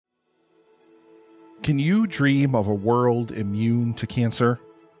Can you dream of a world immune to cancer?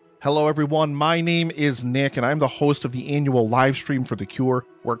 Hello everyone, my name is Nick and I'm the host of the annual live stream for The Cure,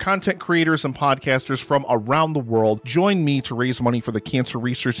 where content creators and podcasters from around the world join me to raise money for the Cancer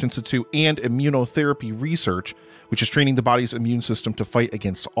Research Institute and immunotherapy research, which is training the body's immune system to fight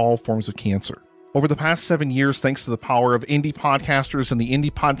against all forms of cancer. Over the past 7 years, thanks to the power of indie podcasters and the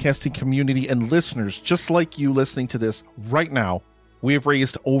indie podcasting community and listeners just like you listening to this right now, we have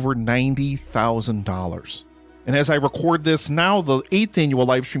raised over $90,000. And as I record this now, the 8th annual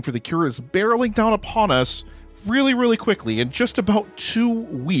live stream for The Cure is barreling down upon us really quickly in just about 2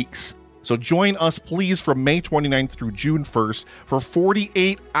 weeks. So join us, please, from May 29th through June 1st for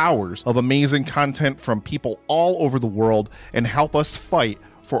 48 hours of amazing content from people all over the world and help us fight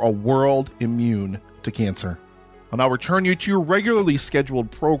for a world immune to cancer. I'll now return you to your regularly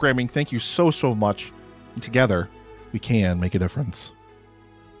scheduled programming. Thank you so much. And together, we can make a difference.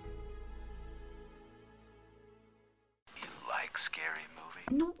 Scary movie?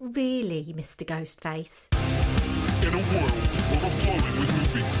 Not really, Mr. Ghostface. In a world overflowing with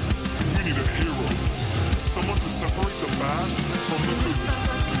movies, we need a hero. Someone to separate the bad from the good. Sounds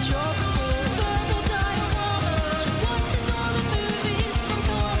like a job. Verbal dioramas. Watches all the movies from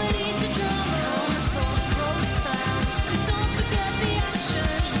comedy to drama. From the top roll sound. And don't forget the action.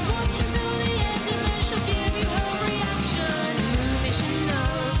 She'll watch until the end and then she'll give you her reaction. Movies you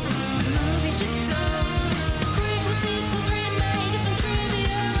know, movies you don't. Prequel, sequels, remakes, and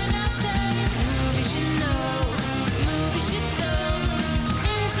trivia and outtakes. Movies you know, movies you don't.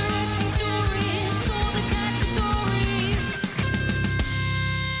 Interesting stories, all the categories.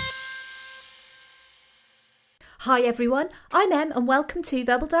 Hi everyone, I'm Em and welcome to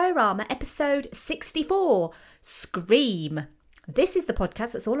Verbal Diorama episode 64, Scream. This is the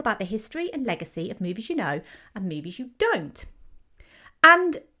podcast that's all about the history and legacy of movies you know and movies you don't.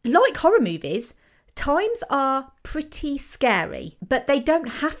 And like horror movies, times are pretty scary, but they don't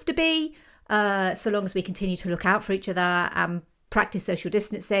have to be, so long as we continue to look out for each other and practice social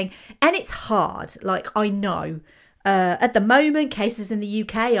distancing. And it's hard, like I know. At the moment, cases in the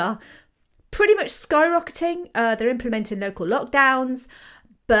UK are pretty much skyrocketing. They're implementing local lockdowns,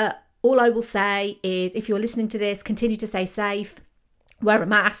 but all I will say is if you're listening to this, continue to stay safe, wear a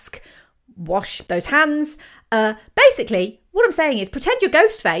mask, wash those hands. Basically, what I'm saying is pretend you're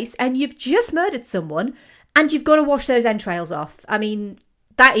Ghostface and you've just murdered someone and you've got to wash those entrails off. I mean,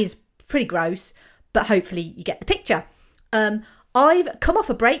 that is pretty gross, but hopefully you get the picture. I've come off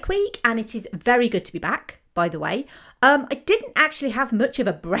a break week and it is very good to be back, by the way. I didn't actually have much of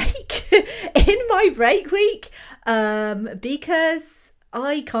a break in my break week because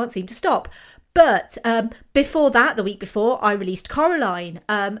I can't seem to stop. But before that, the week before, I released Coraline.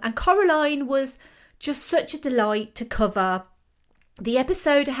 And Coraline was just such a delight to cover. The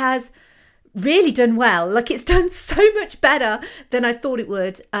episode has really done well. Like, it's done so much better than I thought it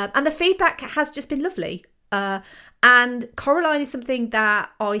would. And the feedback has just been lovely. And Coraline is something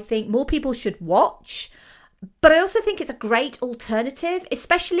that I think more people should watch. But I also think it's a great alternative,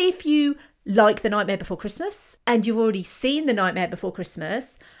 especially if you like The Nightmare Before Christmas and you've already seen The Nightmare Before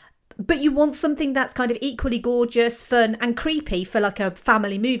Christmas, but you want something that's kind of equally gorgeous, fun and creepy for like a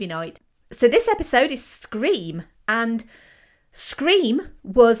family movie night. So this episode is Scream, and Scream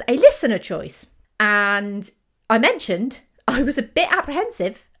was a listener choice. And I mentioned I was a bit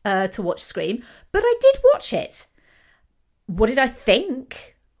apprehensive to watch Scream, but I did watch it. What did I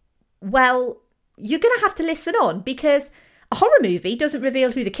think? Well, you're going to have to listen on because a horror movie doesn't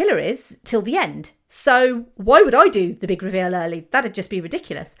reveal who the killer is till the end. So why would I do the big reveal early? That'd just be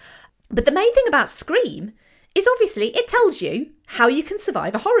ridiculous. But the main thing about Scream is obviously it tells you how you can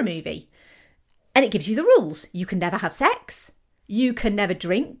survive a horror movie. And it gives you the rules. You can never have sex. You can never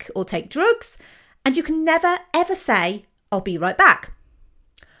drink or take drugs. And you can never, ever say, I'll be right back.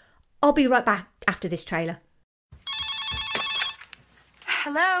 I'll be right back after this trailer.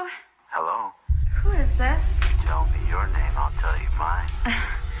 Hello? Hello? Who is this? You tell me your name, I'll tell you mine.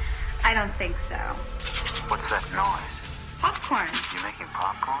 I don't think so. What's that noise? Popcorn. You making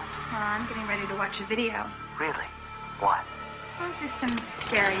popcorn? Well, I'm getting ready to watch a video. Really? What? Oh, just some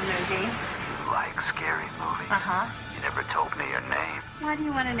scary movie. You like scary movies? Uh-huh. You never told me your name. Why do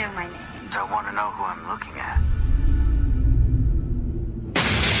you want to know my name? So I want to know who I'm looking at.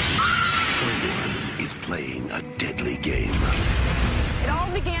 Someone is playing a deadly game. It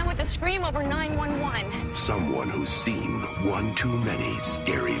all began with a scream over 911. Someone who's seen one too many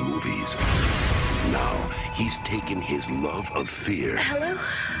scary movies. Now he's taken his love of fear Hello?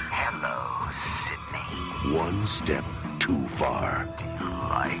 Hello, Sydney. one step too far. Do you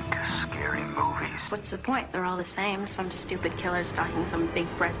like scary movies? What's the point? They're all the same. Some stupid killer stalking some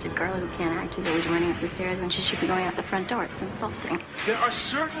big-breasted girl who can't act, who's always running up the stairs when she should be going out the front door. It's insulting. There are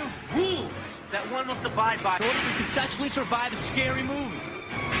certain rules that one must abide by in order to successfully survive a scary movie.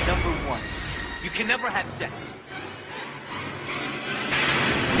 Number one, you can never have sex.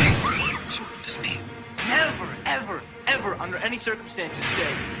 What does this mean? Never, ever, ever, under any circumstances,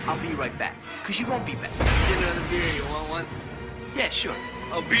 say, I'll be right back. Because you won't be back. Get another beer, you want one? Yeah, sure.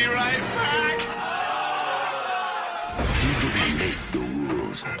 I'll be right back. He didn't make the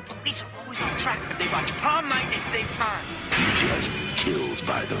rules. The police are always on track, but they watch prom night and save time. He just kills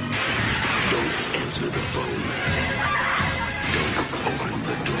by them. Don't answer the phone. Don't open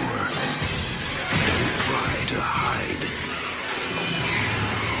the door. Don't try to hide.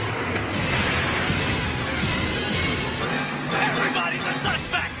 Everybody's a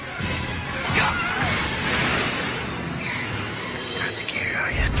suspect! Not scared,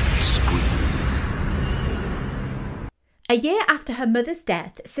 are you? Scream. A year after her mother's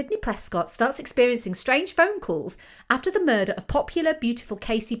death, Sidney Prescott starts experiencing strange phone calls after the murder of popular, beautiful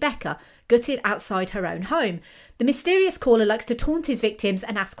Casey Becker, gutted outside her own home. The mysterious caller likes to taunt his victims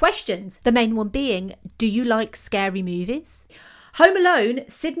and ask questions, the main one being, do you like scary movies? Home alone,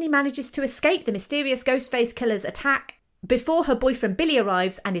 Sidney manages to escape the mysterious Ghostface killer's attack before her boyfriend Billy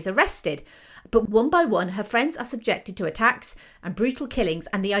arrives and is arrested. But one by one, her friends are subjected to attacks and brutal killings,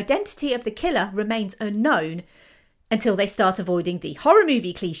 and the identity of the killer remains unknown until they start avoiding the horror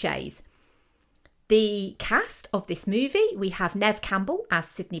movie cliches. The cast of this movie, we have Neve Campbell as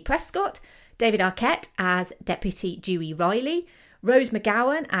Sidney Prescott, David Arquette as Deputy Dewey Riley, Rose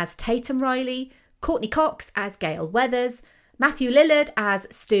McGowan as Tatum Riley, Courtney Cox as Gail Weathers, Matthew Lillard as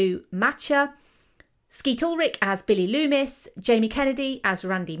Stu Matcher, Skeet Ulrich as Billy Loomis, Jamie Kennedy as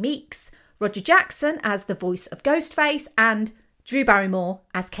Randy Meeks, Roger Jackson as the voice of Ghostface, and Drew Barrymore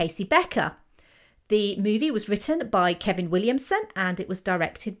as Casey Becker. The movie was written by Kevin Williamson and it was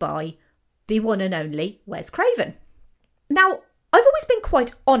directed by the one and only Wes Craven. Now, I've always been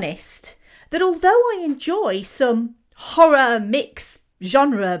quite honest that although I enjoy some horror mix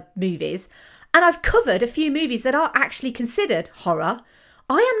genre movies, and I've covered a few movies that are actually considered horror,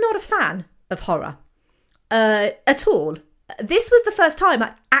 I am not a fan of horror at all. This was the first time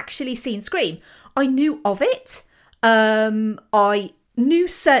I'd actually seen Scream. I knew of it. I knew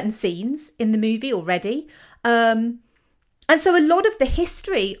certain scenes in the movie already. And so a lot of the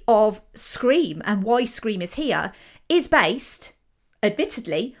history of Scream and why Scream is here is based,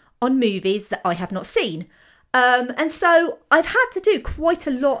 admittedly, on movies that I have not seen. And so I've had to do quite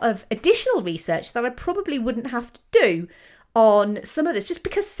a lot of additional research that I probably wouldn't have to do on some of this, just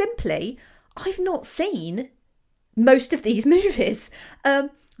because simply I've not seen most of these movies. They're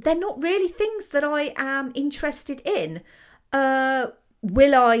not really things that I am interested in.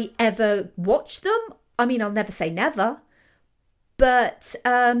 Will I ever watch them? I mean, I'll never say never. But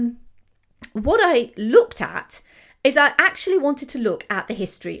what I looked at is I actually wanted to look at the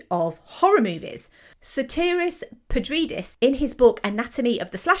history of horror movies. Sotiris Pedridis, in his book Anatomy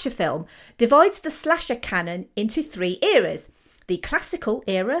of the Slasher Film, divides the slasher canon into three eras. The classical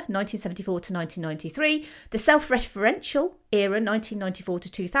era, 1974 to 1993, the self-referential era, 1994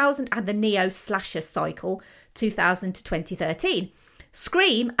 to 2000, and the neo-slasher cycle, 2000 to 2013.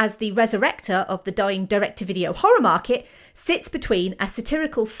 Scream, as the resurrector of the dying direct-to-video horror market, sits between a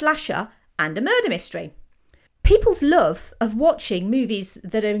satirical slasher and a murder mystery. People's love of watching movies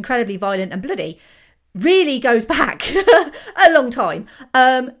that are incredibly violent and bloody really goes back a long time.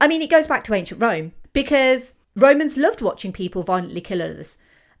 I mean, it goes back to ancient Rome, because Romans loved watching people violently kill others.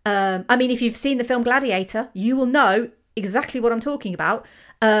 I mean, if you've seen the film Gladiator, you will know exactly what I'm talking about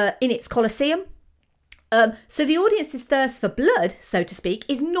in its Colosseum. So the audience's thirst for blood, so to speak,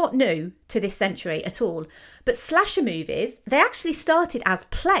 is not new to this century at all. But slasher movies, they actually started as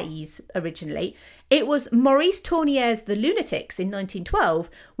plays originally. It was Maurice Tournier's The Lunatics in 1912,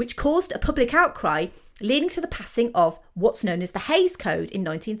 which caused a public outcry, leading to the passing of what's known as the Hays Code in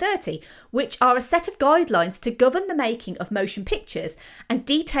 1930, which are a set of guidelines to govern the making of motion pictures and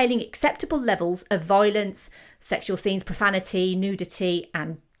detailing acceptable levels of violence, sexual scenes, profanity, nudity,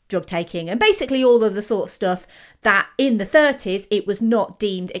 and drug taking, and basically all of the sort of stuff that in the 30s it was not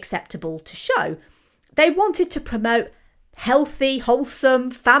deemed acceptable to show. They wanted to promote healthy,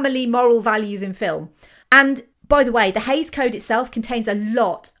 wholesome, family moral values in film. And by the way, the Hays Code itself contains a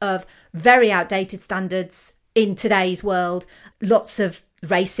lot of very outdated standards in today's world, lots of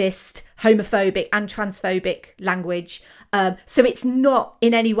racist, homophobic and transphobic language. So it's not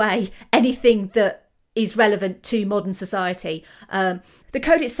in any way anything that is relevant to modern society. The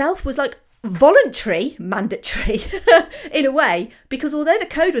code itself was like mandatory in a way, because although the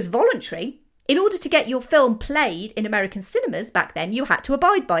code was voluntary, in order to get your film played in American cinemas back then, you had to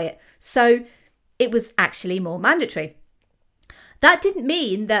abide by it. So it was actually more mandatory. That didn't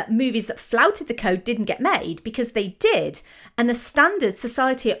mean that movies that flouted the code didn't get made, because they did. And the standards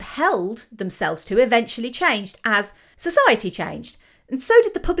society upheld themselves to eventually changed as society changed. And so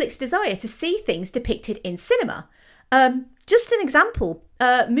did the public's desire to see things depicted in cinema. Just an example,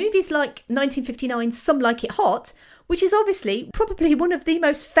 movies like 1959's Some Like It Hot, which is obviously probably one of the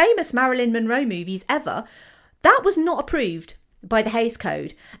most famous Marilyn Monroe movies ever, that was not approved by the Hays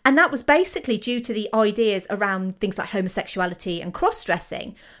Code. And that was basically due to the ideas around things like homosexuality and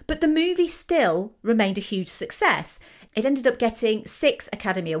cross-dressing. But the movie still remained a huge success. It ended up getting 6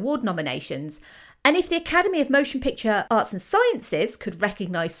 Academy Award nominations. And if the Academy of Motion Picture Arts and Sciences could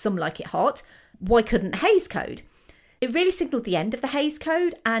recognise Some Like It Hot, why couldn't the Hays Code? It really signalled the end of the Hays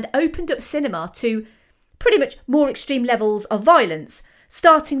Code and opened up cinema to pretty much more extreme levels of violence,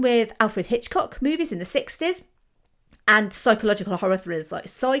 starting with Alfred Hitchcock movies in the 60s and psychological horror thrillers like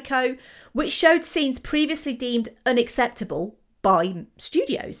Psycho, which showed scenes previously deemed unacceptable by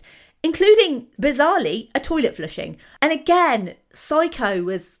studios, including, bizarrely, a toilet flushing. And again, Psycho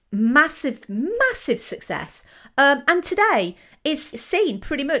was massive success. And today is seen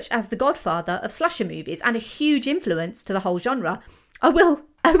pretty much as the godfather of slasher movies and a huge influence to the whole genre. I will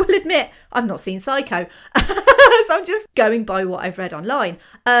admit, I've not seen Psycho, so I'm just going by what I've read online.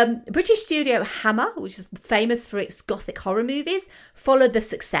 British studio Hammer, which is famous for its gothic horror movies, followed the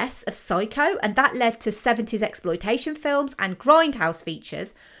success of Psycho, and that led to 70s exploitation films and grindhouse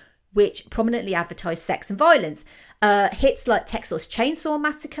features, which prominently advertised sex and violence. Hits like Texas Chainsaw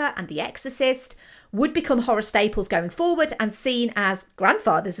Massacre and The Exorcist would become horror staples going forward and seen as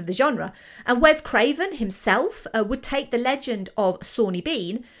grandfathers of the genre. And Wes Craven himself would take the legend of Sawney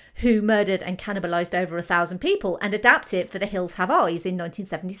Bean, who murdered and cannibalised over 1,000 people, and adapt it for The Hills Have Eyes in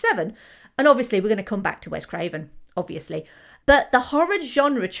 1977. And obviously we're going to come back to Wes Craven, obviously. But the horror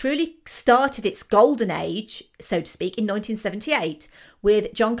genre truly started its golden age, so to speak, in 1978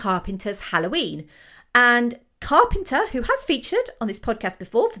 with John Carpenter's Halloween. And Carpenter, who has featured on this podcast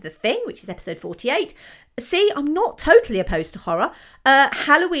before for The Thing, which is episode 48. See, I'm not totally opposed to horror.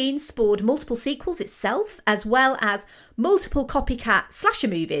 Halloween spawned multiple sequels itself, as well as multiple copycat slasher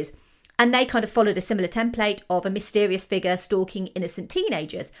movies. And they kind of followed a similar template of a mysterious figure stalking innocent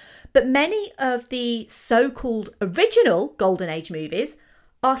teenagers. But many of the so-called original Golden Age movies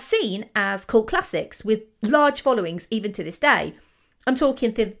are seen as cult classics with large followings even to this day. I'm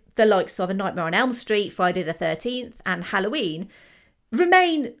talking the likes of A Nightmare on Elm Street, Friday the 13th and Halloween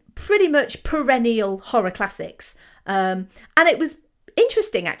remain pretty much perennial horror classics. And it was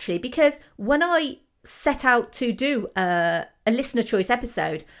interesting actually, because when I set out to do a listener choice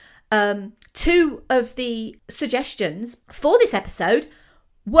episode, 2 of the suggestions for this episode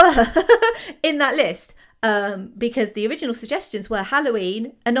were in that list, because the original suggestions were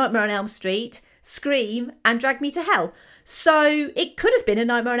Halloween, A Nightmare on Elm Street, Scream and Drag Me to Hell. So it could have been A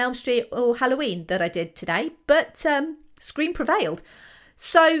Nightmare on Elm Street or Halloween that I did today, but Scream prevailed.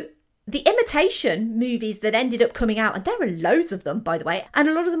 So the imitation movies that ended up coming out, and there are loads of them, by the way, and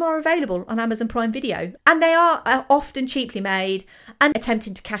a lot of them are available on Amazon Prime Video, and they are often cheaply made and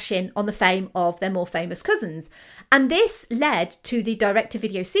attempting to cash in on the fame of their more famous cousins. And this led to the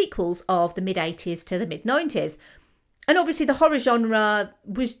direct-to-video sequels of the mid-80s to the mid-90s. And obviously the horror genre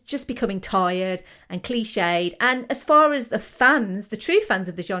was just becoming tired and cliched, and as far as the fans, the true fans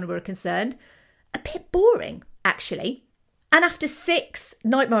of the genre are concerned, a bit boring, actually. And after 6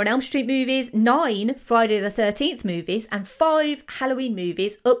 Nightmare on Elm Street movies, 9 Friday the 13th movies, and 5 Halloween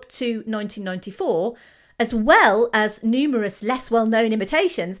movies up to 1994, as well as numerous less well-known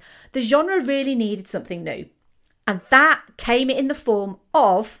imitations, the genre really needed something new. And that came in the form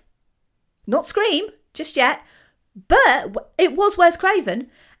of, not Scream, just yet, but it was Wes Craven,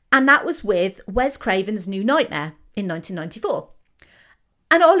 and that was with Wes Craven's New Nightmare in 1994.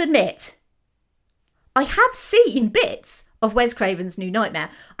 And I'll admit, I have seen bits of Wes Craven's New Nightmare.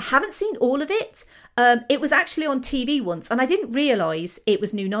 I haven't seen all of it. It was actually on TV once, and I didn't realise it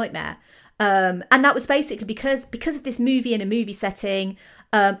was New Nightmare. And that was basically because of this movie in a movie setting.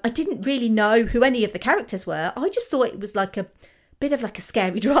 I didn't really know who any of the characters were. I just thought it was like a bit of like a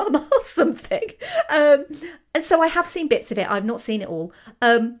scary drama or something. And so I have seen bits of it. I've not seen it all.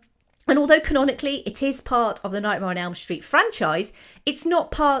 And although canonically it is part of the Nightmare on Elm Street franchise, it's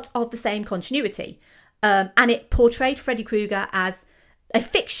not part of the same continuity. And it portrayed Freddy Krueger as a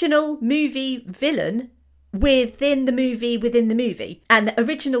fictional movie villain within the movie. And the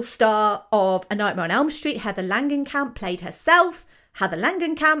original star of A Nightmare on Elm Street, Heather Langenkamp, played herself Heather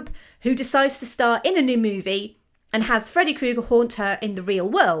Langenkamp, who decides to star in a new movie and has Freddy Krueger haunt her in the real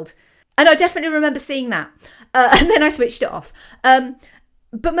world. And I definitely remember seeing that. And then I switched it off.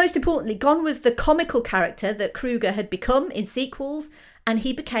 But most importantly, gone was the comical character that Krueger had become in sequels, and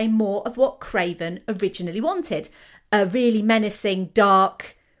he became more of what Craven originally wanted. A really menacing,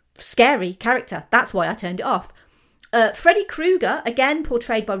 dark, scary character. That's why I turned it off. Freddy Krueger, again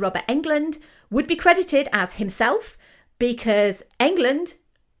portrayed by Robert Englund, would be credited as himself because Englund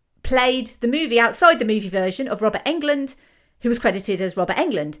played the movie outside the movie version of Robert Englund, who was credited as Robert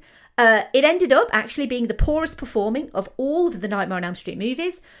Englund. It ended up actually being the poorest performing of all of the Nightmare on Elm Street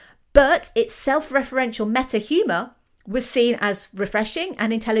movies, but its self-referential meta-humour was seen as refreshing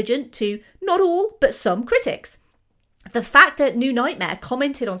and intelligent to not all, but some critics. The fact that New Nightmare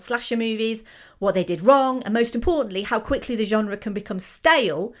commented on slasher movies, what they did wrong, and most importantly, how quickly the genre can become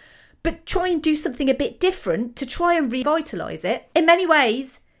stale, but try and do something a bit different to try and revitalise it. In many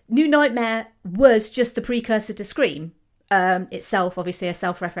ways, New Nightmare was just the precursor to Scream. Itself obviously a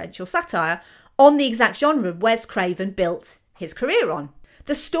self-referential satire on the exact genre Wes Craven built his career on.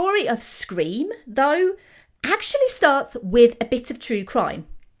 The story of Scream, though, actually starts with a bit of true crime.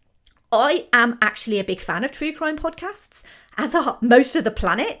 I am actually a big fan of true crime podcasts, as are most of the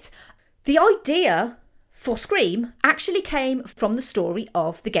planet. The idea for Scream actually came from the story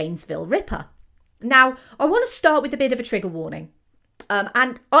of the Gainesville Ripper. Now, I want to start with a bit of a trigger warning.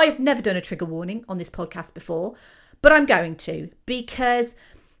 And I've never done a trigger warning on this podcast before, but I'm going to, because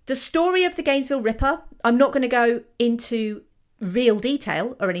the story of the Gainesville Ripper, I'm not going to go into real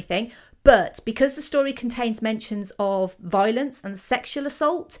detail or anything, but because the story contains mentions of violence and sexual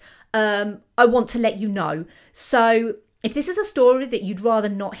assault, I want to let you know. So if this is a story that you'd rather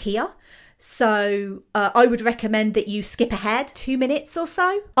not hear, I would recommend that you skip ahead 2 minutes or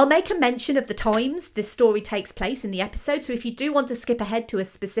so. I'll make a mention of the times this story takes place in the episode. So if you do want to skip ahead to a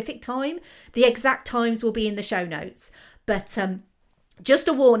specific time, the exact times will be in the show notes. But just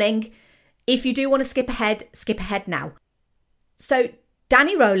a warning, if you do want to skip ahead now. So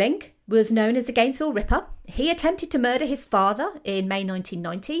Danny Rowling was known as the Gainesville Ripper. He attempted to murder his father in May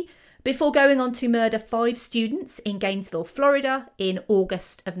 1990 before going on to murder 5 students in Gainesville, Florida in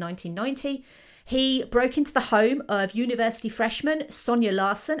August of 1990. He broke into the home of university freshmen Sonia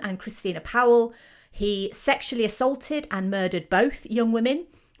Larson and Christina Powell. He sexually assaulted and murdered both young women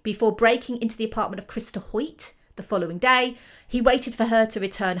before breaking into the apartment of Krista Hoyt the following day. He waited for her to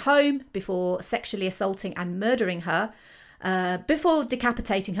return home before sexually assaulting and murdering her, before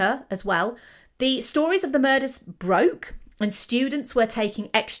decapitating her as well. The stories of the murders broke, and students were taking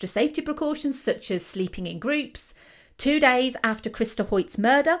extra safety precautions such as sleeping in groups. 2 days after Krista Hoyt's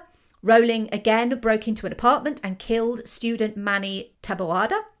murder, Rowling again broke into an apartment and killed student Manny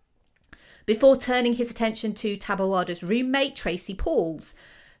Taboada before turning his attention to Taboada's roommate Tracy Pauls,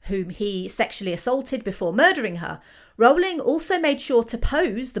 whom he sexually assaulted before murdering her. Rowling also made sure to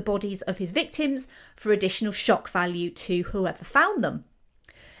pose the bodies of his victims for additional shock value to whoever found them.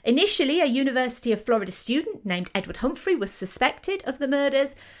 Initially, a University of Florida student named Edward Humphrey was suspected of the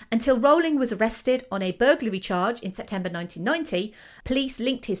murders until Rowling was arrested on a burglary charge in September 1990. Police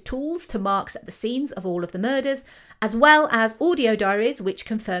linked his tools to marks at the scenes of all of the murders, as well as audio diaries which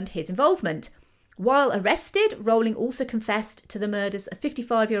confirmed his involvement. While arrested, Rowling also confessed to the murders of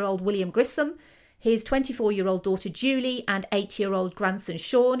 55-year-old William Grissom, his 24-year-old daughter Julie and 8-year-old grandson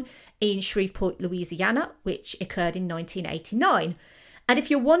Sean in Shreveport, Louisiana, which occurred in 1989. And if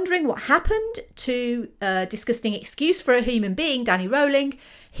you're wondering what happened to disgusting excuse for a human being, Danny Rowling,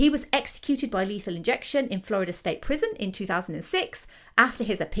 he was executed by lethal injection in Florida State Prison in 2006 after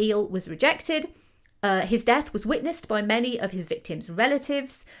his appeal was rejected. His death was witnessed by many of his victims'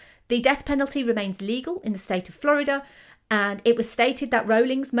 relatives. The death penalty remains legal in the state of Florida, and it was stated that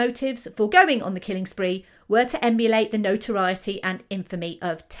Rowling's motives for going on the killing spree were to emulate the notoriety and infamy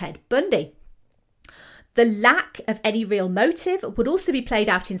of Ted Bundy. The lack of any real motive would also be played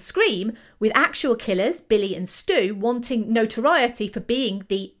out in Scream, with actual killers, Billy and Stu, wanting notoriety for being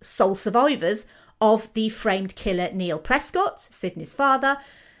the sole survivors of the framed killer Neil Prescott, Sidney's father.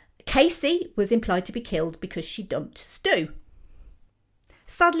 Casey was implied to be killed because she dumped Stu.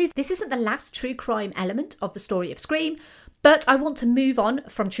 Sadly, this isn't the last true crime element of the story of Scream, but I want to move on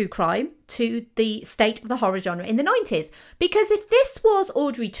from true crime to the state of the horror genre in the 90s, because if this was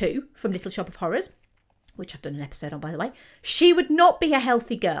Audrey 2 from Little Shop of Horrors, which I've done an episode on, by the way, she would not be a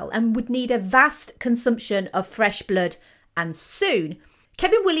healthy girl and would need a vast consumption of fresh blood, and soon.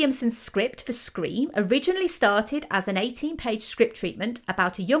 Kevin Williamson's script for Scream originally started as an 18-page script treatment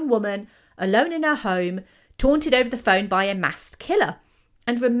about a young woman alone in her home, taunted over the phone by a masked killer,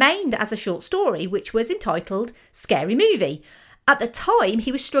 and remained as a short story which was entitled Scary Movie. At the time,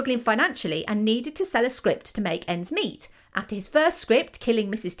 he was struggling financially and needed to sell a script to make ends meet. After his first script, Killing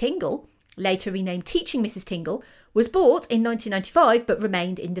Mrs. Tingle, later renamed Teaching Mrs. Tingle, was bought in 1995 but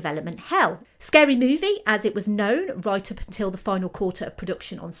remained in development hell. Scary Movie, as it was known right up until the final quarter of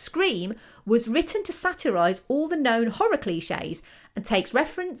production on Scream, was written to satirise all the known horror cliches and takes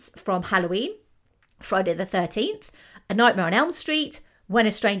reference from Halloween, Friday the 13th, A Nightmare on Elm Street, When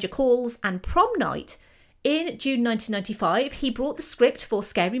a Stranger Calls and Prom Night. In June 1995, he brought the script for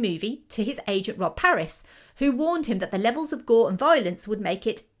Scary Movie to his agent Rob Paris, who warned him that the levels of gore and violence would make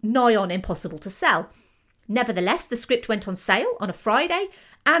it nigh on impossible to sell. Nevertheless, the script went on sale on a Friday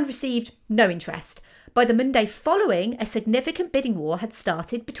and received no interest. By the Monday following, a significant bidding war had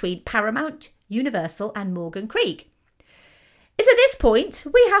started between Paramount, Universal and Morgan Creek. It's at this point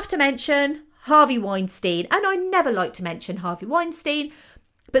we have to mention Harvey Weinstein, and I never like to mention Harvey Weinstein,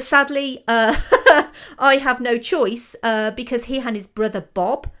 but sadly I have no choice because he and his brother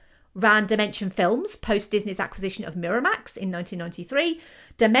Bob ran Dimension Films post Disney's acquisition of Miramax in 1993.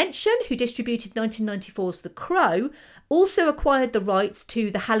 Dimension, who distributed 1994's The Crow, also acquired the rights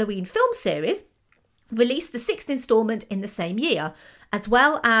to the Halloween film series, released the 6th instalment in the same year, as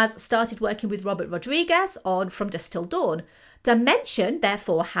well as started working with Robert Rodriguez on From Dusk Till Dawn. Dimension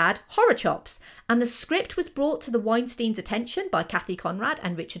therefore had horror chops, and the script was brought to the Weinstein's attention by Kathy Conrad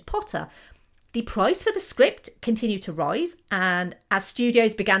and Richard Potter. The price for the script continued to rise, and as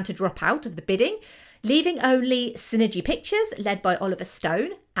studios began to drop out of the bidding, leaving only Synergy Pictures, led by Oliver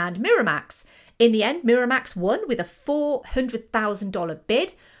Stone, and Miramax. In the end, Miramax won with a $400,000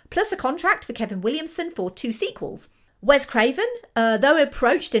 bid, plus a contract for Kevin Williamson for 2 sequels. Wes Craven, though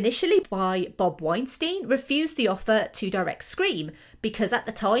approached initially by Bob Weinstein, refused the offer to direct Scream, because at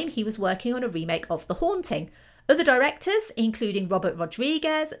the time he was working on a remake of The Haunting. Other directors, including Robert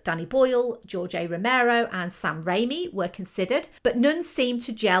Rodriguez, Danny Boyle, George A. Romero and Sam Raimi, were considered, but none seemed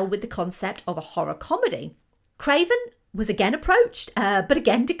to gel with the concept of a horror comedy. Craven was again approached, but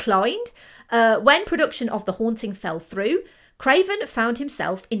again declined. When production of The Haunting fell through, Craven found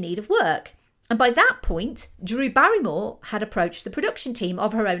himself in need of work. And by that point, Drew Barrymore had approached the production team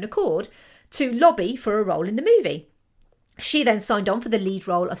of her own accord to lobby for a role in the movie. She then signed on for the lead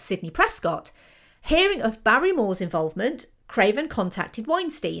role of Sidney Prescott. Hearing of Barrymore's involvement, Craven contacted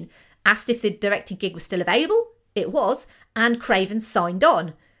Weinstein, asked if the directing gig was still available. It was, and Craven signed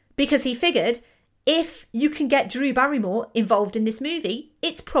on, because he figured if you can get Drew Barrymore involved in this movie,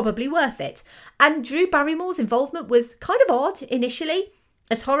 it's probably worth it. And Drew Barrymore's involvement was kind of odd initially,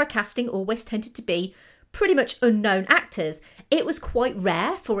 as horror casting always tended to be pretty much unknown actors. It was quite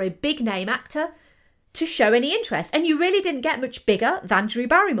rare for a big name actor to show any interest, and you really didn't get much bigger than Drew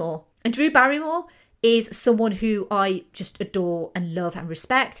Barrymore. And Drew Barrymore is someone who I just adore and love and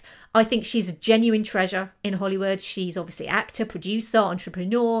respect. I think she's a genuine treasure in Hollywood. She's obviously actor, producer,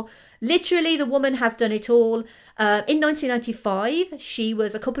 entrepreneur. Literally, the woman has done it all. In 1995, she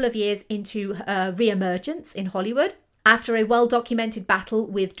was a couple of years into her re-emergence in Hollywood after a well-documented battle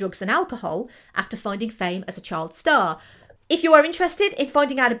with drugs and alcohol after finding fame as a child star. If you are interested in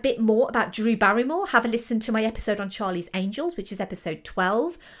finding out a bit more about Drew Barrymore, have a listen to my episode on Charlie's Angels, which is episode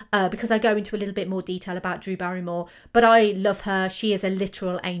 12, because I go into a little bit more detail about Drew Barrymore. But I love her. She is a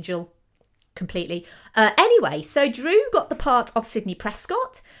literal angel. Completely. Anyway, so Drew got the part of Sidney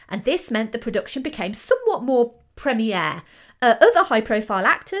Prescott, and this meant the production became somewhat more premiere. Other high-profile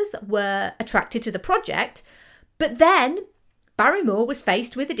actors were attracted to the project, but then Barrymore was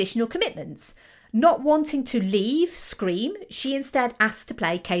faced with additional commitments. Not wanting to leave Scream, she instead asked to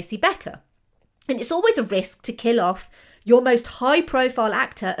play Casey Becker. And it's always a risk to kill off your most high-profile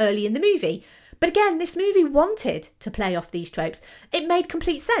actor early in the movie. But again, this movie wanted to play off these tropes. It made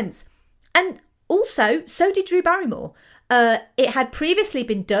complete sense. And also, so did Drew Barrymore. It had previously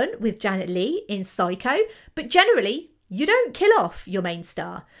been done with Janet Leigh in Psycho, but generally, you don't kill off your main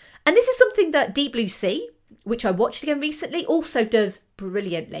star. And this is something that Deep Blue Sea, which I watched again recently, also does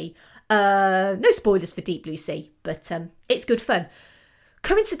brilliantly. No spoilers for Deep Blue Sea, but it's good fun.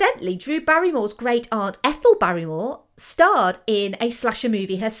 Coincidentally, Drew Barrymore's great aunt Ethel Barrymore starred in a slasher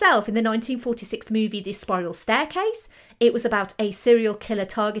movie herself in the 1946 movie The Spiral Staircase. It was about a serial killer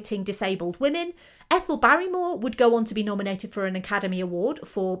targeting disabled women. Ethel Barrymore would go on to be nominated for an Academy Award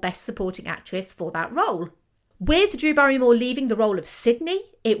for Best Supporting Actress for that role. With Drew Barrymore leaving the role of Sydney,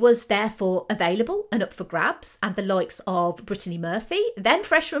 it was therefore available and up for grabs, and the likes of Brittany Murphy, then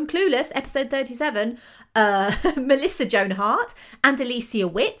fresh from Clueless, episode 37, Melissa Joan Hart and Alicia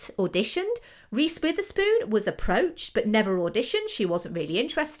Witt auditioned. Reese Witherspoon was approached but never auditioned. She wasn't really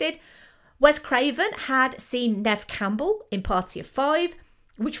interested. Wes Craven had seen Neve Campbell in Party of Five.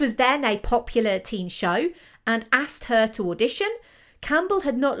 which was then a popular teen show, and asked her to audition. Campbell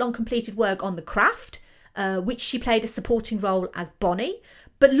had not long completed work on The Craft, which she played a supporting role as Bonnie,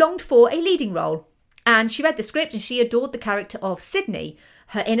 but longed for a leading role. And she read the script and she adored the character of Sydney,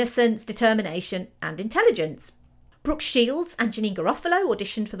 her innocence, determination and intelligence. Brooke Shields and Janine Garofalo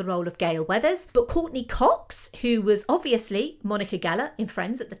auditioned for the role of Gail Weathers, but Courtney Cox, who was obviously Monica Geller in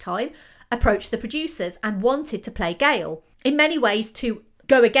Friends at the time, approached the producers and wanted to play Gail, in many ways to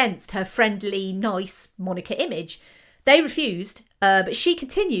go against her friendly, nice Monica image. They refused, but she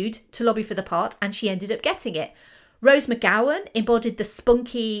continued to lobby for the part and she ended up getting it. Rose McGowan embodied the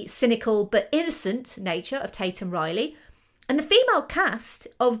spunky, cynical but innocent nature of Tatum Riley, and the female cast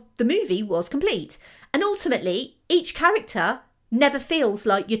of the movie was complete. And ultimately, each character never feels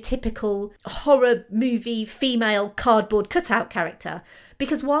like your typical horror movie female cardboard cutout character.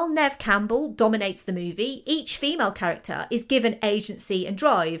 Because while Neve Campbell dominates the movie, each female character is given agency and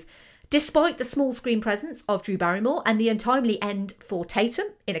drive. Despite the small screen presence of Drew Barrymore and the untimely end for Tatum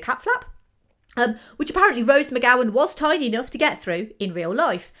in a cat flap, which apparently Rose McGowan was tiny enough to get through in real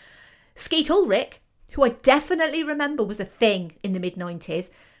life. Skeet Ulrich, who I definitely remember was a thing in the mid-90s,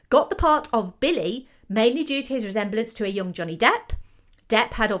 got the part of Billy mainly due to his resemblance to a young Johnny Depp.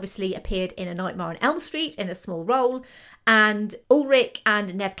 Depp had obviously appeared in A Nightmare on Elm Street in a small role, and Ulrich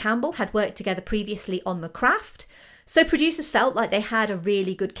and Neve Campbell had worked together previously on The Craft, so producers felt like they had a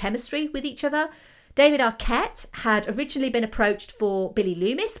really good chemistry with each other. David Arquette had originally been approached for Billy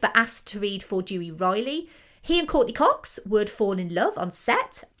Loomis, but asked to read for Dewey Riley. He and Courtney Cox would fall in love on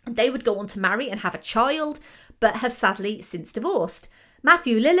set, and they would go on to marry and have a child, but have sadly since divorced.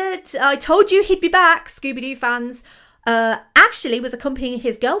 Matthew Lillard, I told you he'd be back, Scooby-Doo fans, actually was accompanying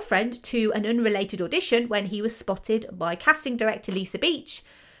his girlfriend to an unrelated audition when he was spotted by casting director Lisa Beach,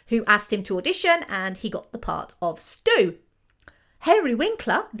 who asked him to audition, and he got the part of Stu. Henry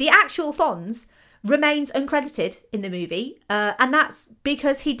Winkler, the actual Fonz, remains uncredited in the movie, and that's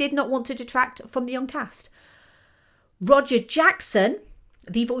because he did not want to detract from the young cast. Roger Jackson,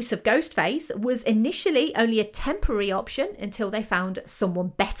 the voice of Ghostface, was initially only a temporary option until they found someone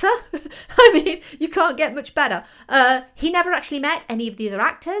better. I mean, you can't get much better. He never actually met any of the other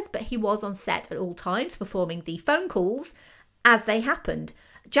actors, but he was on set at all times performing the phone calls as they happened.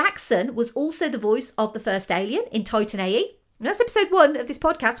 Jackson was also the voice of the first alien in Titan AE. And that's episode 1 of this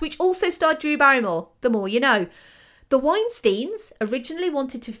podcast, which also starred Drew Barrymore, the more you know. The Weinsteins originally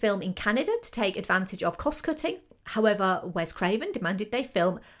wanted to film in Canada to take advantage of cost cutting. However, Wes Craven demanded they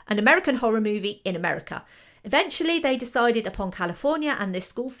film an American horror movie in America. Eventually, they decided upon California, and the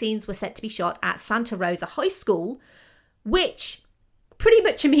school scenes were set to be shot at Santa Rosa High School, which pretty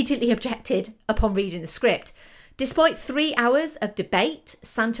much immediately objected upon reading the script. Despite 3 hours of debate,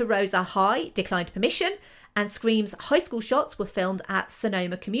 Santa Rosa High declined permission, and Scream's high school shots were filmed at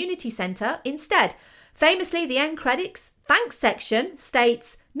Sonoma Community Center instead. Famously, the end credits thanks section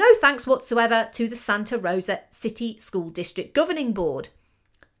states, "No thanks whatsoever to the Santa Rosa City School District Governing Board."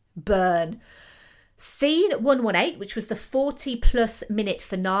 Burn. Scene 118, which was the 40-plus minute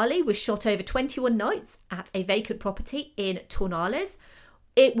finale, was shot over 21 nights at a vacant property in Tornales.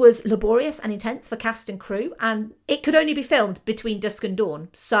 It was laborious and intense for cast and crew, and it could only be filmed between dusk and dawn.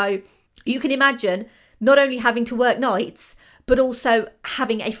 So you can imagine not only having to work nights, but also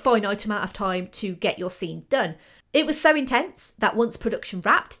having a finite amount of time to get your scene done. It was so intense that once production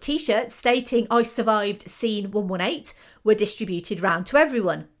wrapped, t-shirts stating "I survived scene 118" were distributed round to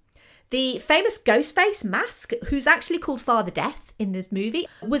everyone. The famous Ghostface mask, who's actually called Father Death in the movie,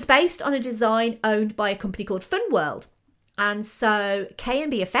 was based on a design owned by a company called Funworld. And so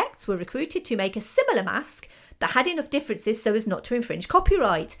K&B Effects were recruited to make a similar mask that had enough differences so as not to infringe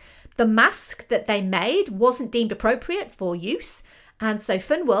copyright. The mask that they made wasn't deemed appropriate for use, and so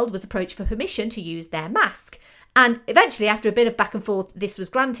Funworld was approached for permission to use their mask. And eventually, after a bit of back and forth, this was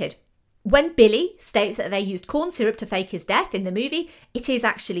granted. When Billy states that they used corn syrup to fake his death in the movie, it is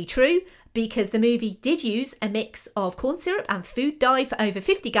actually true, because the movie did use a mix of corn syrup and food dye for over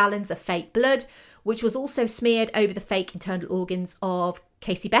 50 gallons of fake blood, which was also smeared over the fake internal organs of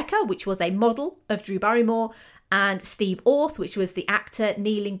Casey Becker, which was a model of Drew Barrymore, and Steve Orth, which was the actor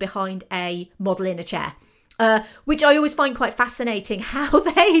kneeling behind a model in a chair. Which I always find quite fascinating how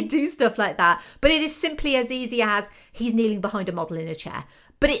they do stuff like that. But it is simply as easy as he's kneeling behind a model in a chair.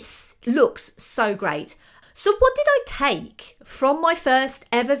 But it looks so great. So what did I take from my first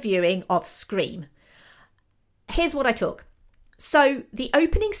ever viewing of Scream? Here's what I took. So the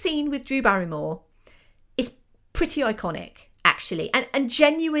opening scene with Drew Barrymore is pretty iconic, actually, and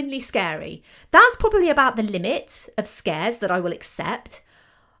genuinely scary. That's probably about the limit of scares that I will accept.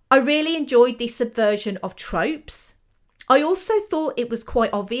 I really enjoyed the subversion of tropes. I also thought it was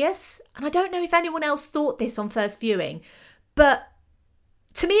quite obvious, and I don't know if anyone else thought this on first viewing, but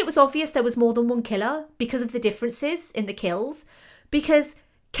to me it was obvious there was more than one killer because of the differences in the kills. Because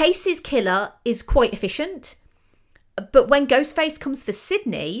Casey's killer is quite efficient, but when Ghostface comes for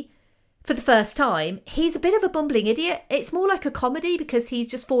Sydney for the first time, he's a bit of a bumbling idiot. It's more like a comedy because he's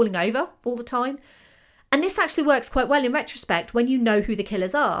just falling over all the time. And this actually works quite well in retrospect when you know who the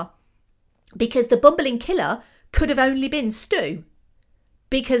killers are. Because the bumbling killer could have only been Stu.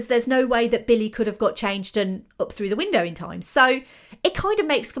 Because there's no way that Billy could have got changed and up through the window in time. So it kind of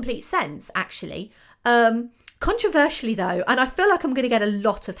makes complete sense, actually. Controversially, though, and I feel like I'm going to get a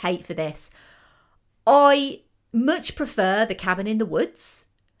lot of hate for this, I much prefer The Cabin in the Woods.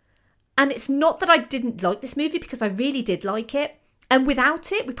 And it's not that I didn't like this movie, because I really did like it. And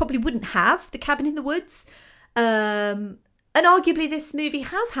without it, we probably wouldn't have The Cabin in the Woods. And arguably, this movie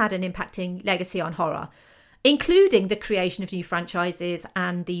has had an impacting legacy on horror, including the creation of new franchises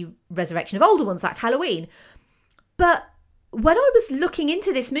and the resurrection of older ones like Halloween. But when I was looking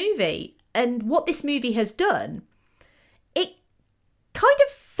into this movie and what this movie has done, it kind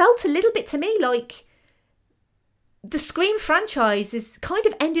of felt a little bit to me like the Scream franchise is kind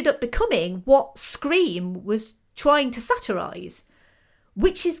of ended up becoming what Scream was trying to satirise,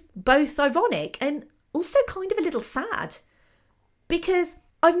 which is both ironic and also kind of a little sad, because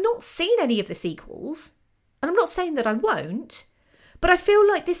I've not seen any of the sequels, and I'm not saying that I won't, but I feel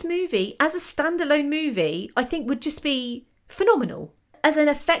like this movie, as a standalone movie, I think would just be phenomenal. As an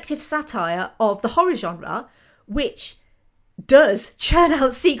effective satire of the horror genre, which does churn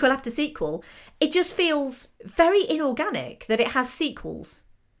out sequel after sequel, it just feels very inorganic that it has sequels.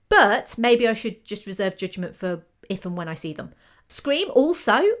 But maybe I should just reserve judgment for if and when I see them. Scream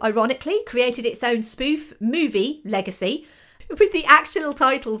also, ironically, created its own spoof movie legacy with the actual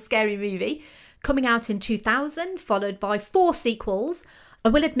title Scary Movie, coming out in 2000, followed by 4 sequels. I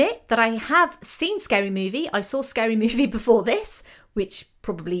will admit that I have seen Scary Movie. I saw Scary Movie before this, which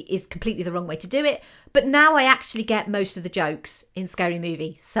probably is completely the wrong way to do it. But now I actually get most of the jokes in Scary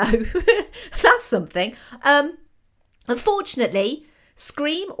Movie. So that's something. Unfortunately,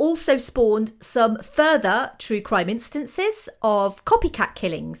 Scream also spawned some further true crime instances of copycat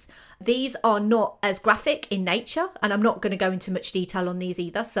killings. These are not as graphic in nature, and I'm not going to go into much detail on these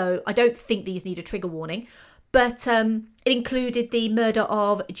either, so I don't think these need a trigger warning. But it included the murder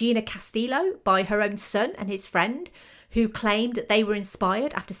of Gina Castillo by her own son and his friend, who claimed that they were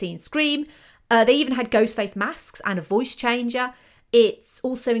inspired after seeing Scream. They even had Ghostface masks and a voice changer. It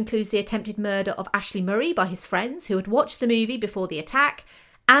also includes the attempted murder of Ashley Murray by his friends who had watched the movie before the attack,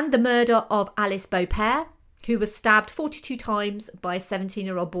 and the murder of Alice Beaupere, who was stabbed 42 times by a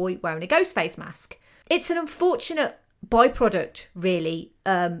 17-year-old boy wearing a Ghostface mask. It's an unfortunate byproduct, really,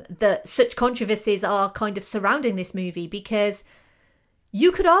 that such controversies are kind of surrounding this movie, because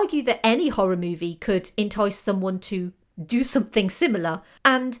you could argue that any horror movie could entice someone to do something similar.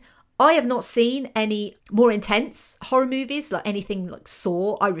 And I have not seen any more intense horror movies, like anything like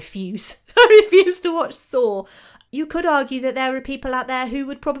Saw. I refuse. I refuse to watch Saw. You could argue that there are people out there who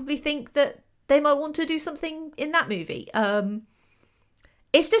would probably think that they might want to do something in that movie.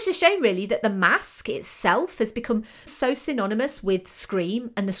 It's just a shame, really, that the mask itself has become so synonymous with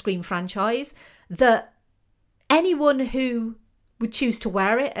Scream and the Scream franchise that anyone who would choose to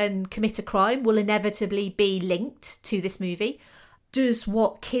wear it and commit a crime will inevitably be linked to this movie. Does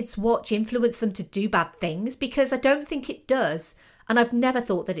what kids watch influence them to do bad things? Because I don't think it does. And I've never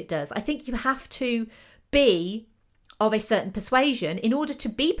thought that it does. I think you have to be of a certain persuasion in order to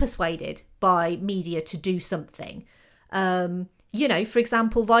be persuaded by media to do something. You know, for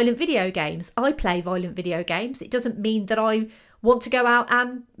example, violent video games. I play violent video games. It doesn't mean that I want to go out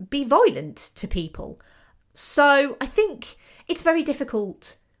and be violent to people. So I think it's very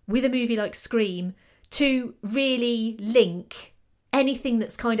difficult with a movie like Scream to really link anything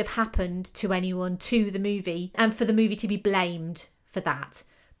that's kind of happened to anyone to the movie, and for the movie to be blamed for that.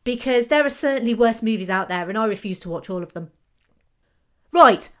 Because there are certainly worse movies out there, and I refuse to watch all of them.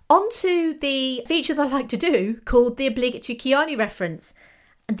 Right, on to the feature that I like to do, called the obligatory Keanu reference.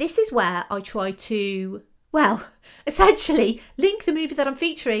 And this is where I try to, well, essentially link the movie that I'm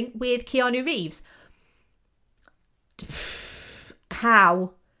featuring with Keanu Reeves.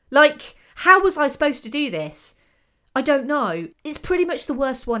 How? Like, how was I supposed to do this? I don't know. It's pretty much the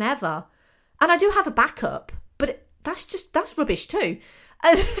worst one ever. And I do have a backup, but that's rubbish too.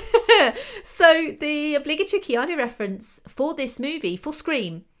 So the obligatory Keanu reference for this movie, for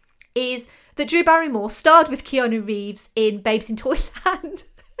Scream, is that Drew Barrymore starred with Keanu Reeves in Babes in Toyland.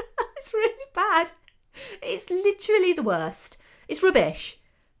 It's really bad. It's literally the worst. It's rubbish.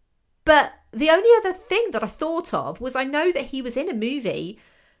 But the only other thing that I thought of was I know that he was in a movie.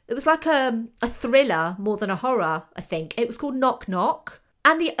 It was like a thriller more than a horror, I think. It was called Knock Knock.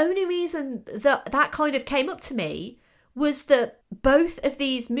 And the only reason that kind of came up to me was that both of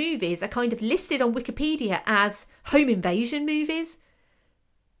these movies are kind of listed on Wikipedia as home invasion movies.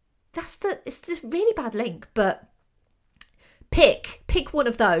 It's just really bad link, but pick one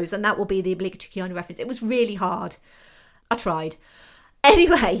of those and that will be the obligatory Keanu reference. It was really hard. I tried.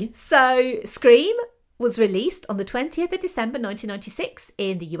 Anyway, so Scream was released on the 20th of December 1996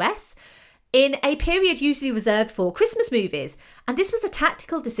 in the US, in a period usually reserved for Christmas movies. And this was a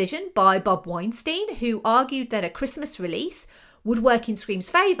tactical decision by Bob Weinstein, who argued that a Christmas release would work in Scream's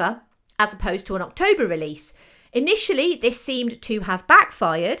favour as opposed to an October release. Initially, this seemed to have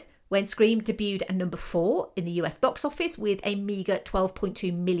backfired when Scream debuted at number 4 in the US box office with a meagre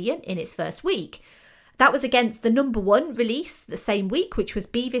 $12.2 million in its first week. That was against the number 1 release the same week, which was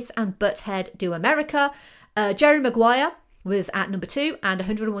Beavis and Butthead Do America. Jerry Maguire was at number 2 and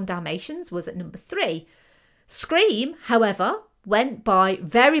 101 Dalmatians was at number 3. Scream, however, went by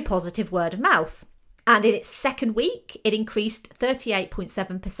very positive word of mouth. And in its second week, it increased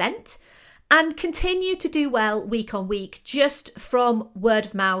 38.7% and continued to do well week on week just from word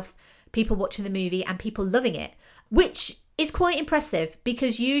of mouth, people watching the movie and people loving it, which is quite impressive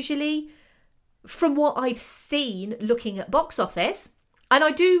because usually from what I've seen looking at box office, and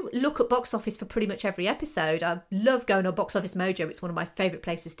I do look at box office for pretty much every episode. I love going on Box Office Mojo. It's one of my favourite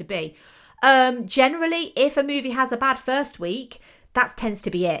places to be. Generally, if a movie has a bad first week, that tends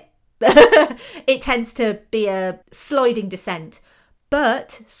to be it. It tends to be a sliding descent.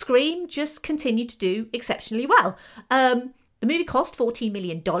 But Scream just continued to do exceptionally well. The movie cost $14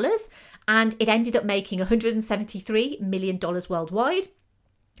 million and it ended up making $173 million worldwide.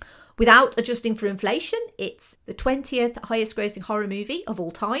 Without adjusting for inflation, it's the 20th highest grossing horror movie of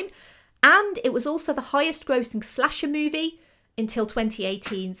all time. And it was also the highest grossing slasher movie until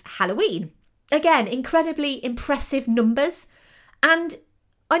 2018's Halloween. Again, incredibly impressive numbers. And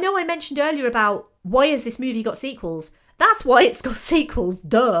I know I mentioned earlier about why has this movie got sequels? That's why it's got sequels,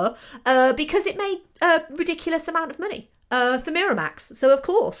 duh. Because it made a ridiculous amount of money for Miramax. So of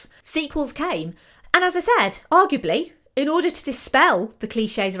course, sequels came. And as I said, arguably, in order to dispel the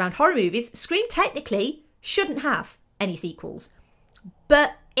cliches around horror movies, Scream technically shouldn't have any sequels.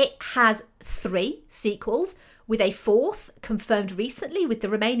 But it has 3 sequels, with a 4th confirmed recently with the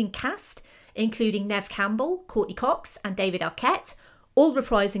remaining cast, including Neve Campbell, Courtney Cox and David Arquette, all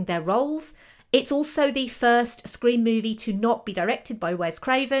reprising their roles. It's also the first Scream movie to not be directed by Wes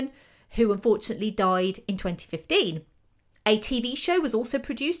Craven, who unfortunately died in 2015. A TV show was also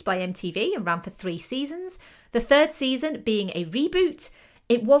produced by MTV and ran for 3 seasons, the 3rd season being a reboot.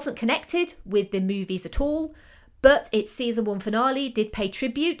 It wasn't connected with the movies at all, but its season 1 finale did pay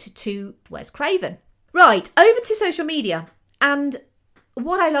tribute to Wes Craven. Right, over to social media. And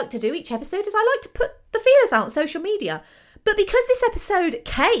what I like to do each episode is I like to put the feelers out on social media. But because this episode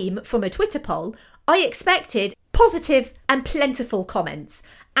came from a Twitter poll, I expected positive and plentiful comments.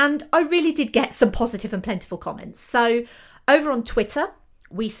 And I really did get some positive and plentiful comments. So over on Twitter,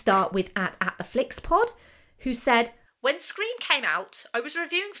 we start with at @theflixpod, who said, "When Scream came out, I was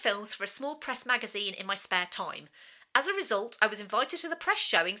reviewing films for a small press magazine in my spare time. As a result, I was invited to the press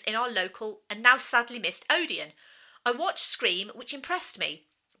showings in our local and now sadly missed Odeon. I watched Scream, which impressed me,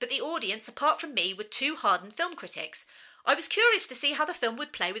 but the audience, apart from me, were 2 hardened film critics. I was curious to see how the film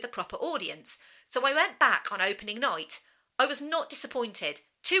would play with a proper audience, so I went back on opening night. I was not disappointed.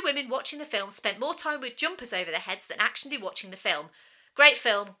 2 women watching the film spent more time with jumpers over their heads than actually watching the film. Great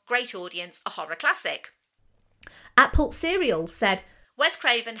film, great audience, a horror classic." At Pulp Cereal said, "Wes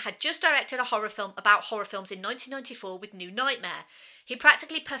Craven had just directed a horror film about horror films in 1994 with New Nightmare. He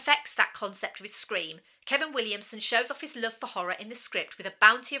practically perfects that concept with Scream. Kevin Williamson shows off his love for horror in the script with a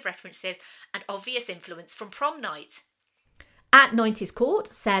bounty of references and obvious influence from Prom Night." At 90s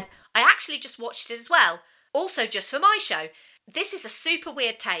Court said, "I actually just watched it as well, also just for my show. This is a super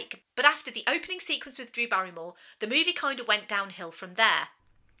weird take, but after the opening sequence with Drew Barrymore, the movie kind of went downhill from there."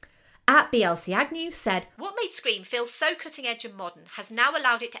 At BLC Agnew said, "What made Scream feel so cutting edge and modern has now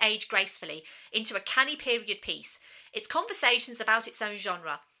allowed it to age gracefully into a canny period piece. It's conversations about its own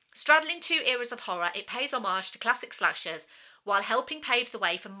genre. Straddling 2 eras of horror, it pays homage to classic slashers while helping pave the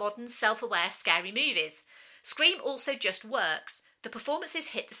way for modern, self-aware, scary movies. Scream also just works. The performances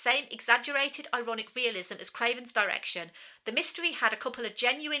hit the same exaggerated, ironic realism as Craven's direction. The mystery had a couple of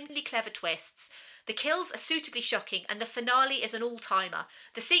genuinely clever twists. The kills are suitably shocking and the finale is an all-timer.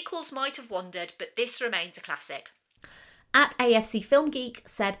 The sequels might have wandered, but this remains a classic." At AFC Film Geek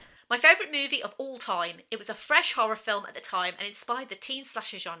said, My favourite movie of all time. It was a fresh horror film at the time and inspired the teen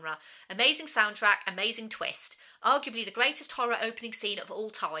slasher genre. Amazing soundtrack, amazing twist. Arguably the greatest horror opening scene of all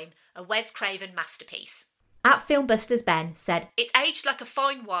time. A Wes Craven masterpiece. At Filmbusters Ben said, "It's aged like a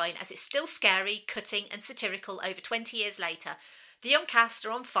fine wine as it's still scary, cutting and satirical over 20 years later. The young cast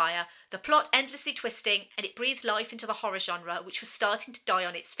are on fire, the plot endlessly twisting, and it breathed life into the horror genre which was starting to die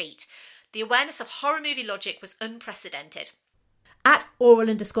on its feet. The awareness of horror movie logic was unprecedented." At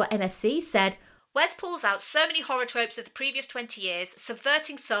Oral_MFC said, "Wes pulls out so many horror tropes of the previous 20 years,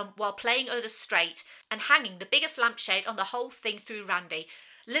 subverting some while playing others straight, and hanging the biggest lampshade on the whole thing through Randy.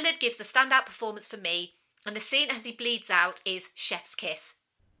 Lillard gives the standout performance for me, and the scene as he bleeds out is chef's kiss."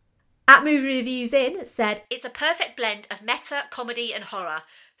 At Movie Reviews In said, "It's a perfect blend of meta, comedy and horror.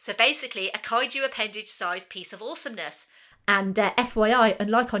 So basically a kaiju appendage-sized piece of awesomeness." And FYI,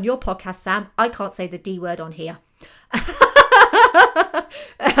 unlike on your podcast, Sam, I can't say the D word on here.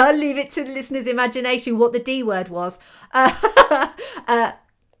 I'll leave it to the listener's imagination what the D word was. At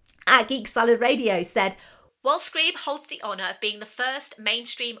Geek Salad Radio said, "While Scream holds the honour of being the first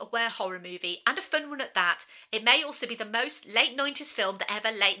mainstream aware horror movie, and a fun one at that, it may also be the most late 90s film that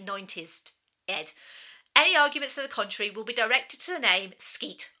ever late 90s ed. Any arguments to the contrary will be directed to the name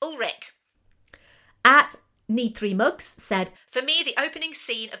Skeet Ulrich." At Need 3 Mugs said, "For me, the opening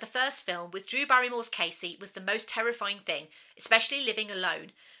scene of the first film with Drew Barrymore's Casey was the most terrifying thing, especially living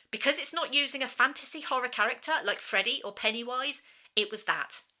alone. Because it's not using a fantasy horror character like Freddy or Pennywise, it was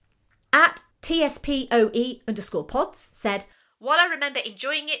that." At TSPOE_pods said, "While I remember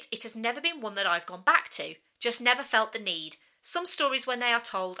enjoying it, it has never been one that I've gone back to. Just never felt the need. Some stories when they are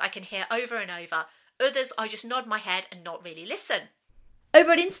told I can hear over and over. Others I just nod my head and not really listen."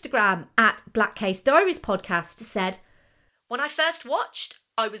 Over on Instagram, at Black Case Diaries podcast said, "When I first watched,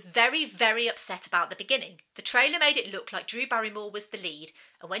 I was very, very upset about the beginning. The trailer made it look like Drew Barrymore was the lead,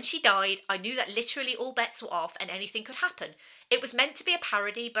 and when she died, I knew that literally all bets were off and anything could happen. It was meant to be a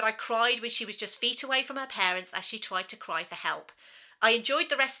parody, but I cried when she was just feet away from her parents as she tried to cry for help. I enjoyed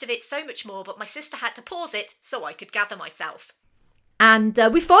the rest of it so much more, but my sister had to pause it so I could gather myself." And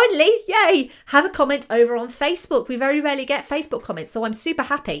we finally, yay, have a comment over on Facebook. We very rarely get Facebook comments, so I'm super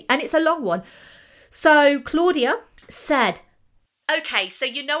happy. And it's a long one. So Claudia said, "Okay, so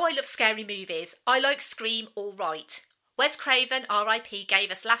you know I love scary movies. I like Scream all right. Wes Craven, RIP,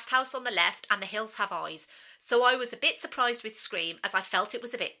 gave us Last House on the Left and The Hills Have Eyes. So I was a bit surprised with Scream as I felt it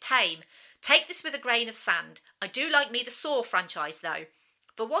was a bit tame. Take this with a grain of sand. I do like me the Saw franchise though.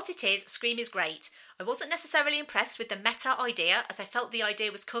 For what it is, Scream is great. I wasn't necessarily impressed with the meta idea as I felt the idea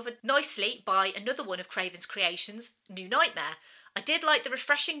was covered nicely by another one of Craven's creations, New Nightmare. I did like the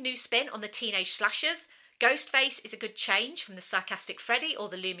refreshing new spin on the teenage slashers. Ghostface is a good change from the sarcastic Freddy or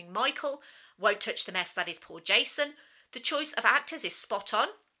the looming Michael. Won't touch the mess that is poor Jason. The choice of actors is spot on,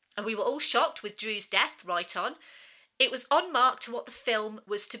 and we were all shocked with Drew's death right on. It was on mark to what the film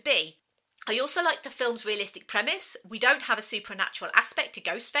was to be. I also like the film's realistic premise. We don't have a supernatural aspect to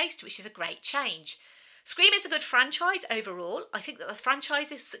Ghostface, which is a great change. Scream is a good franchise overall. I think that the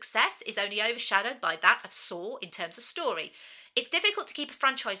franchise's success is only overshadowed by that of Saw in terms of story. It's difficult to keep a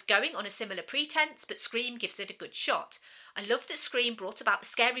franchise going on a similar pretense, but Scream gives it a good shot. I love that Scream brought about the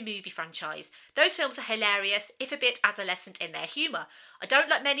Scary Movie franchise. Those films are hilarious, if a bit adolescent in their humour. I don't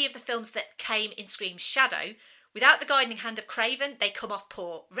like many of the films that came in Scream's shadow. Without the guiding hand of Craven, they come off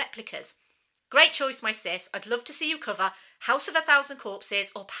poor replicas. Great choice, my sis. I'd love to see you cover House of a Thousand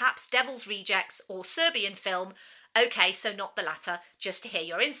Corpses or perhaps Devil's Rejects or Serbian film. Okay, so not the latter, just to hear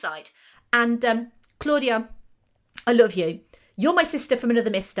your insight." And Claudia, I love you. You're my sister from another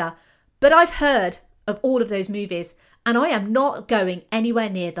mister, but I've heard of all of those movies and I am not going anywhere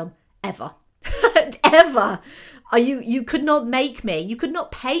near them ever. Ever. You could not make me, you could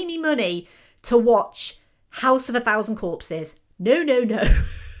not pay me money to watch House of a Thousand Corpses. No.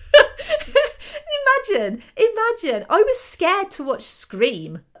 Imagine. I was scared to watch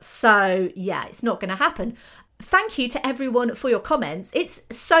Scream. So, yeah, it's not going to happen. Thank you to everyone for your comments. It's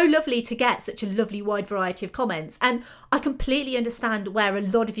so lovely to get such a lovely wide variety of comments. And I completely understand where a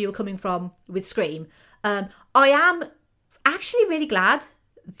lot of you are coming from with Scream. I am actually really glad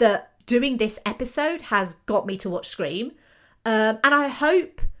that doing this episode has got me to watch Scream. And I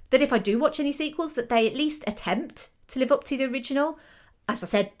hope that if I do watch any sequels, that they at least attempt to live up to the original. As I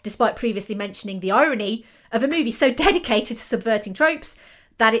said, despite previously mentioning the irony of a movie so dedicated to subverting tropes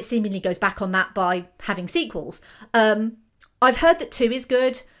that it seemingly goes back on that by having sequels. I've heard that 2 is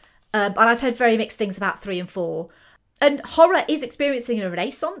good, but I've heard very mixed things about 3 and 4. And horror is experiencing a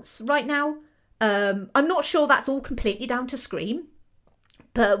renaissance right now. I'm not sure that's all completely down to Scream,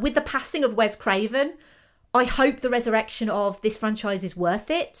 but with the passing of Wes Craven, I hope the resurrection of this franchise is worth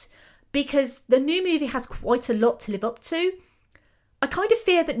it, because the new movie has quite a lot to live up to. I kind of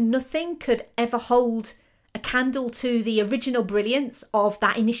fear that nothing could ever hold a candle to the original brilliance of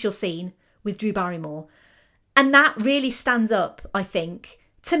that initial scene with Drew Barrymore. And that really stands up, I think,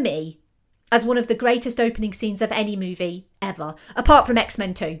 to me, as one of the greatest opening scenes of any movie ever, apart from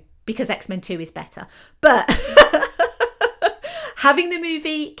X-Men 2, because X-Men 2 is better. But having the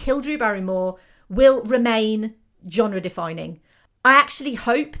movie kill Drew Barrymore will remain genre-defining. I actually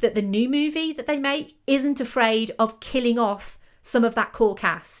hope that the new movie that they make isn't afraid of killing off some of that core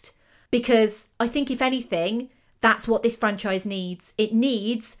cast, because I think, if anything, that's what this franchise needs. It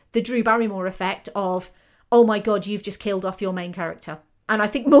needs the Drew Barrymore effect of, oh my God, you've just killed off your main character. And I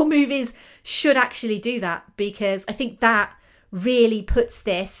think more movies should actually do that, because I think that really puts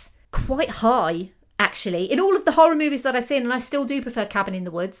this quite high, actually, in all of the horror movies that I've seen. And I still do prefer Cabin in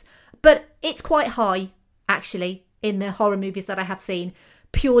the Woods, but it's quite high, actually, in the horror movies that I have seen,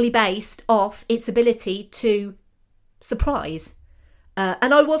 purely based off its ability to surprise.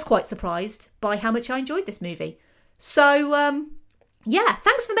 And I was quite surprised by how much I enjoyed this movie. So, yeah,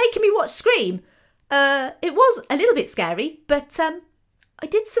 thanks for making me watch Scream. It was a little bit scary, but I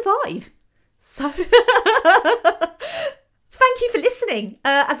did survive. So, thank you for listening.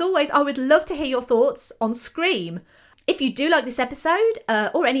 As always, I would love to hear your thoughts on Scream. If you do like this episode,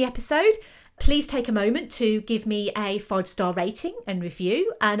 or any episode, please take a moment to give me a 5-star rating and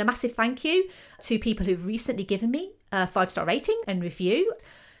review. And a massive thank you to people who've recently given me a 5-star rating and review.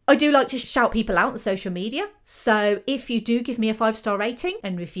 I do like to shout people out on social media. So if you do give me a 5-star rating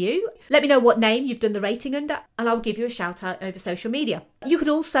and review, let me know what name you've done the rating under, and I'll give you a shout out over social media. You could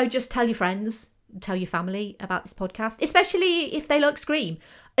also just tell your friends, tell your family about this podcast, especially if they like Scream.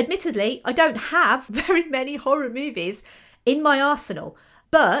 Admittedly, I don't have very many horror movies in my arsenal,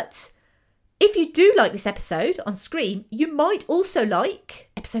 but if you do like this episode on Scream, you might also like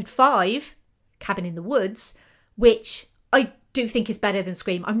episode 5, Cabin in the Woods, which I do think is better than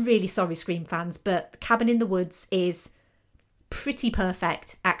Scream. I'm really sorry, Scream fans, but Cabin in the Woods is pretty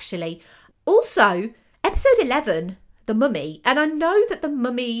perfect, actually. Also, episode 11, The Mummy, and I know that The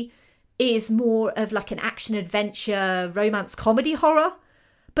Mummy is more of like an action-adventure, romance, comedy horror,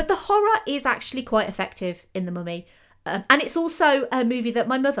 but the horror is actually quite effective in The Mummy. And it's also a movie that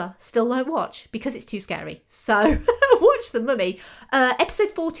my mother still won't watch because it's too scary. So watch The Mummy.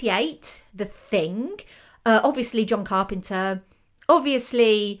 Episode 48, The Thing. Obviously John Carpenter.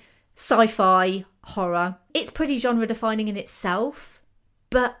 Obviously sci-fi horror. It's pretty genre defining in itself.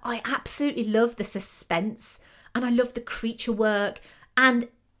 But I absolutely love the suspense. And I love the creature work. And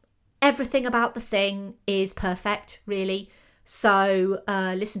everything about The Thing is perfect, really. So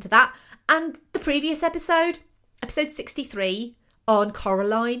listen to that. And the previous episode, episode 63 on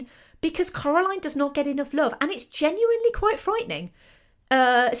Coraline, because Coraline does not get enough love, and it's genuinely quite frightening.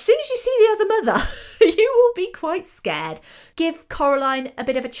 As soon as you see the other mother, you will be quite scared. Give Coraline a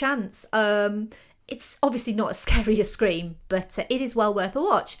bit of a chance. It's obviously not as scary as Scream, but it is well worth a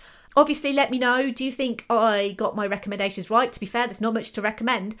watch. Obviously, let me know, do you think I got my recommendations right? To be fair, there's not much to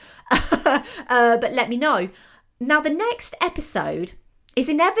recommend, but let me know. Now, the next episode is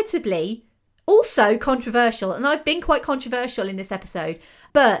inevitably also controversial, and I've been quite controversial in this episode,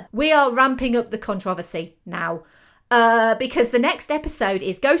 but we are ramping up the controversy now, because the next episode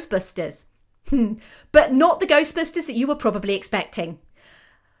is Ghostbusters, but not the Ghostbusters that you were probably expecting.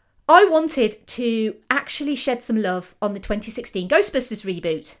 I wanted to actually shed some love on the 2016 Ghostbusters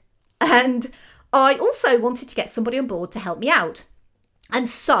reboot, and I also wanted to get somebody on board to help me out. And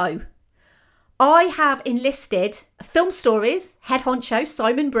so I have enlisted Film Stories head honcho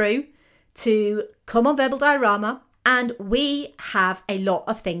Simon Brew to come on Verbal Diorama, and we have a lot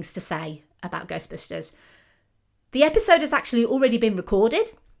of things to say about Ghostbusters. The episode has actually already been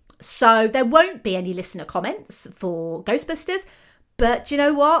recorded, so there won't be any listener comments for Ghostbusters, but do you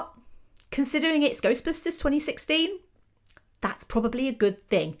know what? Considering it's Ghostbusters 2016, that's probably a good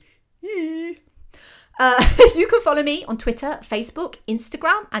thing. You can follow me on Twitter, Facebook,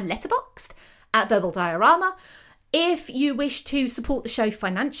 Instagram and Letterboxd at Verbal Diorama. If you wish to support the show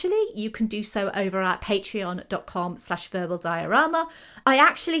financially, you can do so over at patreon.com/verbaldiorama. I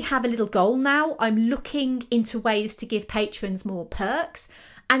actually have a little goal now. I'm looking into ways to give patrons more perks.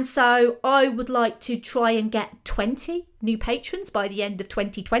 And so I would like to try and get 20 new patrons by the end of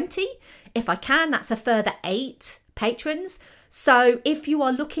 2020. If I can, that's a further 8 patrons. So if you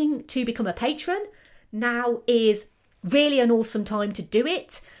are looking to become a patron, now is really an awesome time to do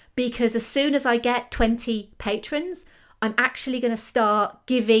it. Because as soon as I get 20 patrons, I'm actually going to start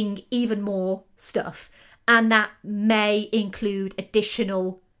giving even more stuff. And that may include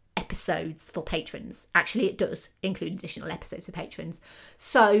additional episodes for patrons. Actually, it does include additional episodes for patrons.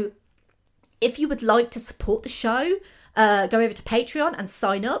 So if you would like to support the show, go over to Patreon and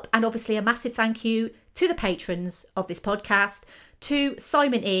sign up. And obviously a massive thank you to the patrons of this podcast, to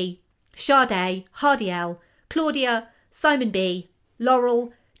Simon E, Sade, Hardy L, Claudia, Simon B,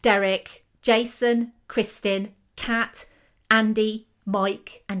 Laurel, Derek, Jason, Kristin, Kat, Andy,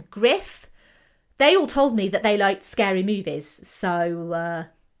 Mike and Griff. They all told me that they liked scary movies, so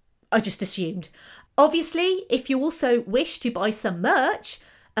I just assumed. Obviously, if you also wish to buy some merch,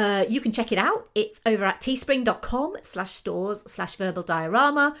 you can check it out. It's over at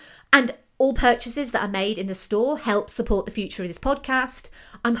teespring.com/stores/verbaldiorama, and all purchases that are made in the store help support the future of this podcast.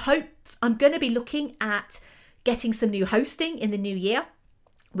 I'm going to be looking at getting some new hosting in the new year,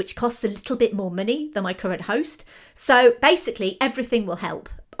 which costs a little bit more money than my current host. So basically, everything will help.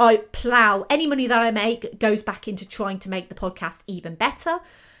 I plough any money that I make goes back into trying to make the podcast even better.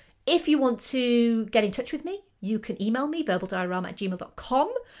 If you want to get in touch with me, you can email me,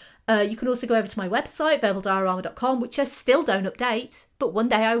 verbaldiorama@gmail.com. You can also go over to my website, verbaldiorama.com, which I still don't update, but one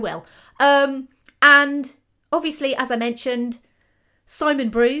day I will. And obviously, as I mentioned, Simon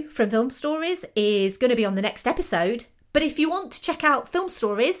Brew from Film Stories is going to be on the next episode. But if you want to check out Film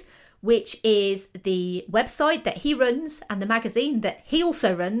Stories, which is the website that he runs and the magazine that he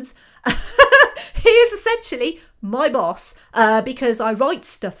also runs, he is essentially my boss because I write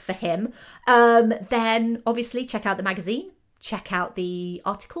stuff for him. Then obviously check out the magazine, check out the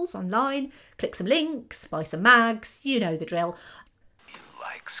articles online, click some links, buy some mags, you know the drill. You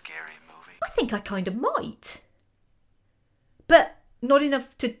like scary movies? I think I kind of might. But not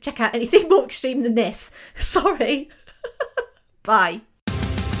enough to check out anything more extreme than this. Sorry. Bye.